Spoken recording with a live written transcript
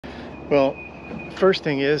Well, first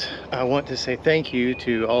thing is, I want to say thank you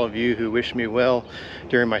to all of you who wished me well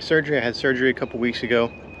during my surgery. I had surgery a couple weeks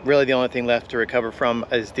ago. Really the only thing left to recover from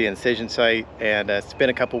is the incision site, and it's been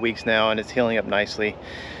a couple weeks now and it's healing up nicely.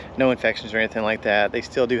 No infections or anything like that. They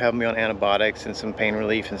still do have me on antibiotics and some pain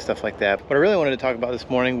relief and stuff like that. What I really wanted to talk about this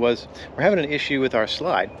morning was we're having an issue with our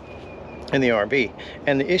slide in the RV,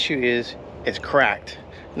 and the issue is it's cracked.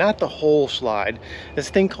 Not the whole slide. This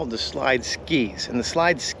thing called the slide skis, and the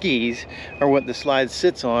slide skis are what the slide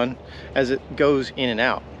sits on as it goes in and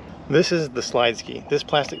out. This is the slide ski, this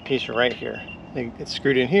plastic piece right here. It's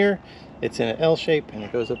screwed in here, it's in an L shape, and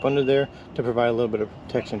it goes up under there to provide a little bit of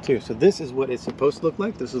protection too. So this is what it's supposed to look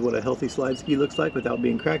like. This is what a healthy slide ski looks like without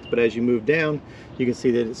being cracked, but as you move down, you can see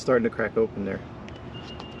that it's starting to crack open there.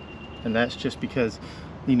 And that's just because,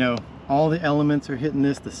 you know, all the elements are hitting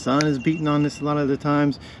this. The sun is beating on this a lot of the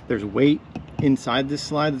times. There's weight inside this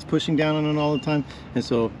slide that's pushing down on it all the time, and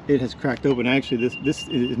so it has cracked open. Actually, this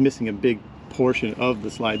is missing a big portion of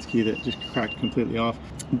the slide ski that just cracked completely off.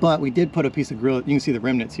 But we did put a piece of Gorilla, you can see the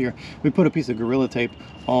remnants here. We put a piece of Gorilla Tape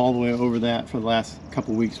all the way over that for the last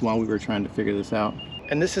couple weeks while we were trying to figure this out.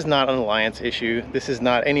 And this is not an Alliance issue. This is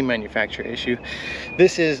not any manufacturer issue.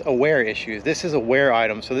 This is a wear issue. This is a wear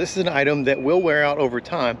item. So this is an item that will wear out over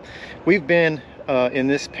time. We've been in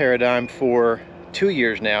this paradigm for 2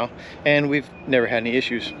 years now, and we've never had any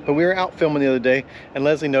issues. But we were out filming the other day, and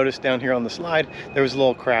Leslie noticed down here on the slide there was a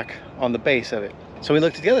little crack on the base of it. So we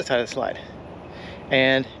looked at the other side of the slide,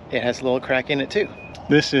 and it has a little crack in it too.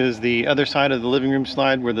 This is the other side of the living room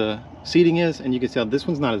slide where the seating is, and you can tell this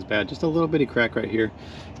one's not as bad, just a little bitty crack right here.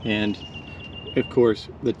 And of course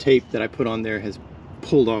the tape that I put on there has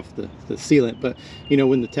pulled off the sealant, but you know,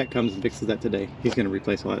 when the tech comes and fixes that today, he's going to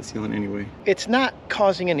replace all that sealant anyway. It's not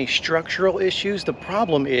causing any structural issues. The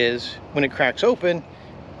problem is when it cracks open,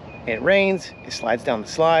 it rains, it slides down the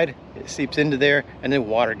slide, it seeps into there, and then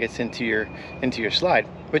water gets into your slide,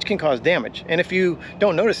 which can cause damage. And if you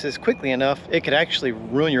don't notice this quickly enough, it could actually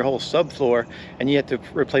ruin your whole subfloor, and you have to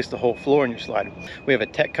replace the whole floor in your slide. We have a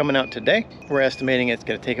tech coming out today. We're estimating it's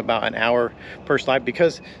going to take about an hour per slide,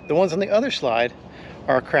 because the ones on the other slide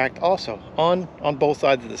are cracked also on both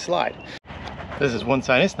sides of the slide. This is one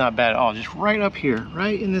side. It's not bad at all, just right up here,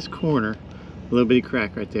 right in this corner, a little bitty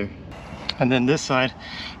crack right there. And then this side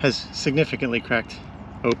has significantly cracked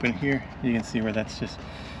open here. You can see where that's just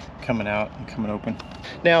coming out and coming open.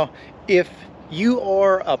 Now, if you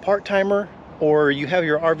are a part-timer or you have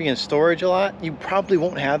your RV in storage a lot, you probably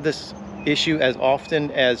won't have this issue as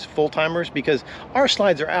often as full-timers, because our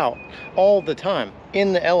slides are out all the time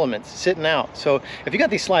in the elements, sitting out. So if you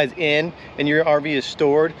got these slides in and your RV is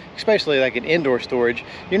stored, especially like an indoor storage,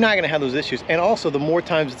 you're not going to have those issues. And also, the more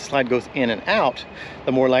times the slide goes in and out,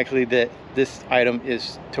 the more likely that this item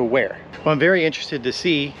is to wear. Well, I'm very interested to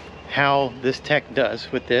see how this tech does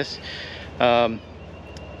with this to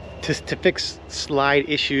fix slide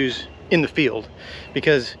issues in the field,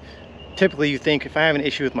 because typically you think if I have an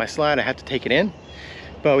issue with my slide, I have to take it in.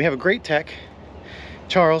 But we have a great tech,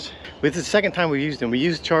 Charles. This is the second time we've used him. We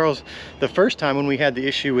used Charles the first time when we had the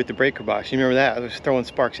issue with the breaker box. You remember that? I was throwing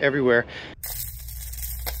sparks everywhere.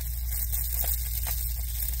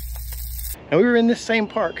 And we were in this same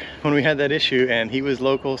park when we had that issue, and he was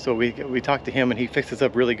local, so we talked to him and he fixed us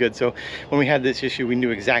up really good. So when we had this issue, we knew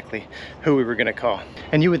exactly who we were gonna call.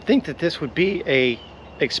 And you would think that this would be a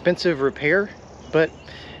expensive repair,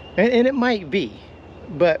 and it might be,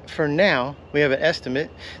 but for now we have an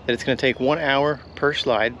estimate that it's going to take 1 hour per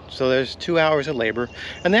slide, so there's 2 hours of labor.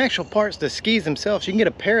 And the actual parts, the skis themselves, you can get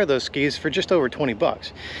a pair of those skis for just over 20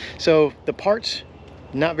 bucks. So the parts,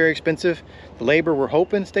 not very expensive. The labor, we're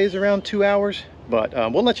hoping, stays around 2 hours, but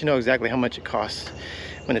we'll let you know exactly how much it costs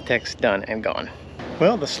when the tech's done and gone.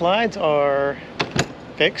 Well, the slides are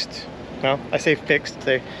fixed. Well, I say fixed,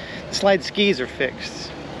 the slide skis are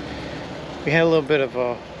fixed. We had a little bit of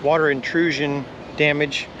a water intrusion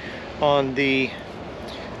damage on the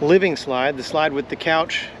living slide, the slide with the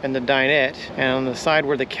couch and the dinette, and on the side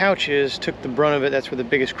where the couch is, took the brunt of it. That's where the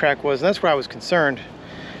biggest crack was, and that's where I was concerned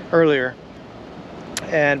earlier.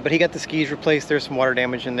 But he got the skis replaced. There's some water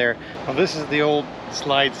damage in there. Well, this is the old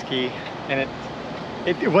slide ski, and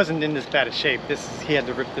it wasn't in this bad a shape. He had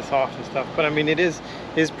to rip this off and stuff, but I mean, it is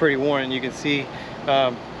pretty worn, and you can see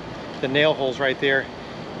the nail holes right there.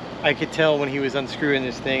 I could tell when he was unscrewing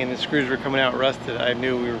this thing and the screws were coming out rusted, I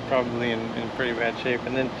knew we were probably in pretty bad shape.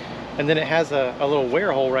 And then it has a little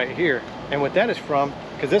wear hole right here. And what that is from,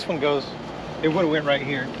 because this one goes, it would have went right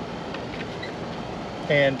here.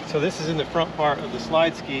 And so this is in the front part of the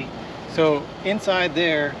slide ski. So inside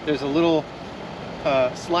there's a little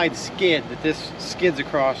slide skid that this skids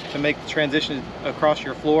across to make the transition across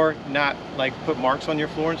your floor, not like put marks on your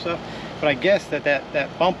floor and stuff. But I guess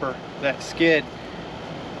that bumper, that skid,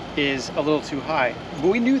 is a little too high. But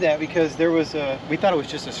we knew that because there was we thought it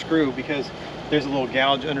was just a screw, because there's a little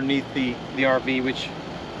gouge underneath the RV, which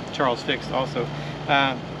Charles fixed also.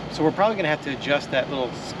 So we're probably gonna have to adjust that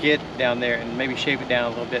little skid down there and maybe shape it down a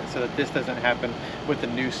little bit so that this doesn't happen with the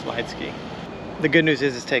new slide ski. The good news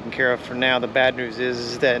is it's taken care of for now. The bad news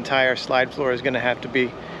is that entire slide floor is gonna have to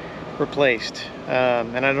be replaced.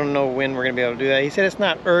 And I don't know when we're gonna be able to do that. He said it's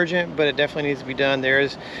not urgent, but it definitely needs to be done. There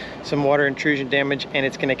is some water intrusion damage, and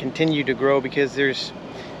it's gonna continue to grow because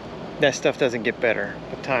that stuff doesn't get better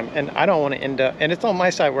with time. And I don't wanna end up, and it's on my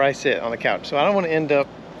side where I sit on the couch, so I don't wanna end up,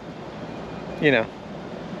 you know,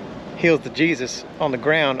 heels to Jesus on the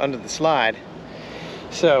ground under the slide.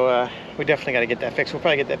 So we definitely got to get that fixed. We'll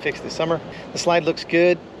probably get that fixed this summer. The slide looks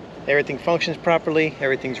good. Everything functions properly.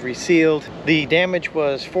 Everything's resealed. The damage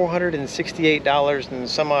was $468 and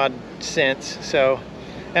some odd cents. So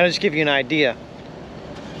that'll just give you an idea.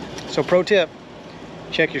 So pro tip,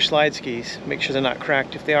 check your slide skis. Make sure they're not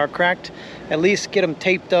cracked. If they are cracked, at least get them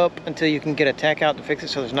taped up until you can get a tack out to fix it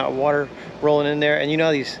so there's not water rolling in there. And you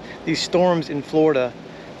know, these storms in Florida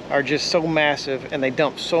are just so massive, and they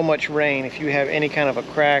dump so much rain. If you have any kind of a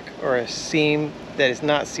crack or a seam that is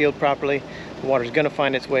not sealed properly, the water's gonna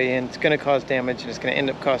find its way in, it's gonna cause damage, and it's gonna end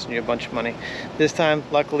up costing you a bunch of money. This time,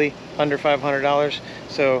 luckily, under $500,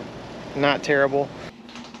 so not terrible.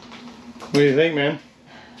 What do you think, man?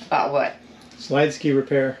 About what? Slide ski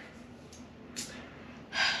repair.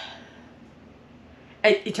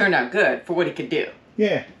 It turned out good for what it could do.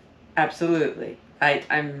 Yeah. Absolutely.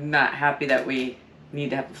 I'm not happy that we need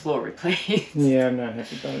to have the floor replaced. Yeah, I'm not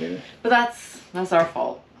happy about it either. But that's our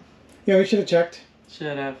fault. Yeah, we should have checked.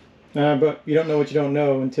 Should have. But you don't know what you don't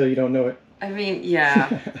know until you don't know it. I mean,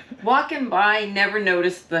 yeah. Walking by, never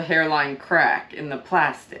noticed the hairline crack in the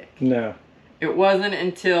plastic. No. It wasn't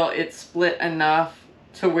until it split enough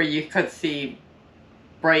to where you could see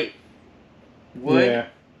bright wood. Yeah.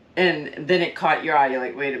 And then it caught your eye. You're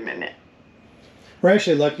like, wait a minute. We're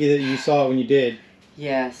actually lucky that you saw it when you did.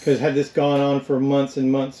 Yes. Because had this gone on for months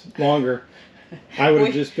and months longer, I would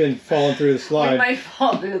have just been falling through the slide. We might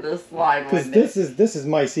fall through the slide. Because this is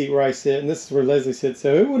my seat where I sit, and this is where Leslie sits.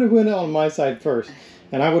 So it would have went on my side first,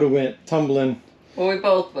 and I would have went tumbling. Well, we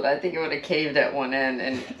both would. I think it would have caved at one end,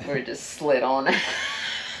 and we just slid on it.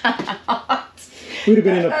 We'd have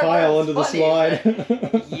been in a pile under the slide.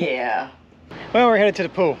 Yeah. Well, we're headed to the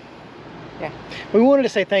pool. Yeah. We wanted to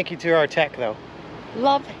say thank you to our tech, though.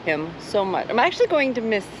 Love him so much. I'm actually going to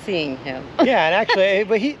miss seeing him. Yeah, and actually,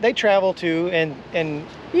 but they travel too, and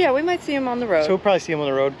yeah, we might see him on the road. So we'll probably see him on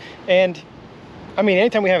the road. And I mean,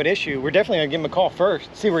 anytime we have an issue, we're definitely gonna give him a call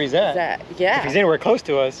first, see where he's at. Yeah. If he's anywhere close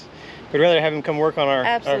to us, we'd rather have him come work on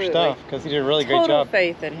our stuff, because he did a really great job. Total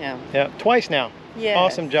faith in him. Yeah, twice now. Yeah.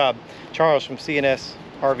 Awesome job, Charles from CNS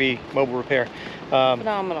RV Mobile Repair.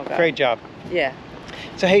 Phenomenal guy. Great job. Yeah.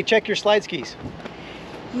 So hey, check your slide skis.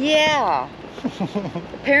 Yeah.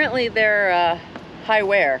 Apparently they're a high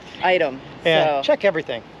wear item. Yeah, so. check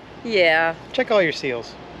everything. Yeah. Check all your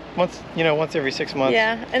seals. Once every 6 months.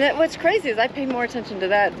 Yeah, and what's crazy is I paid more attention to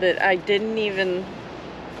that I didn't even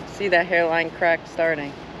see that hairline crack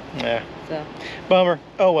starting. Yeah. So. Bummer.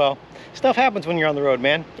 Oh well. Stuff happens when you're on the road,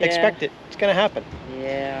 man. Yeah. Expect it. It's gonna happen.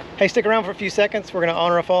 Yeah. Hey, stick around for a few seconds. We're gonna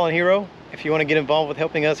honor a fallen hero. If you want to get involved with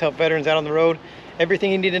helping us help veterans out on the road,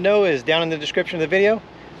 everything you need to know is down in the description of the video.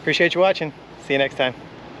 Appreciate you watching. See you next time.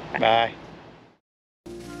 Bye.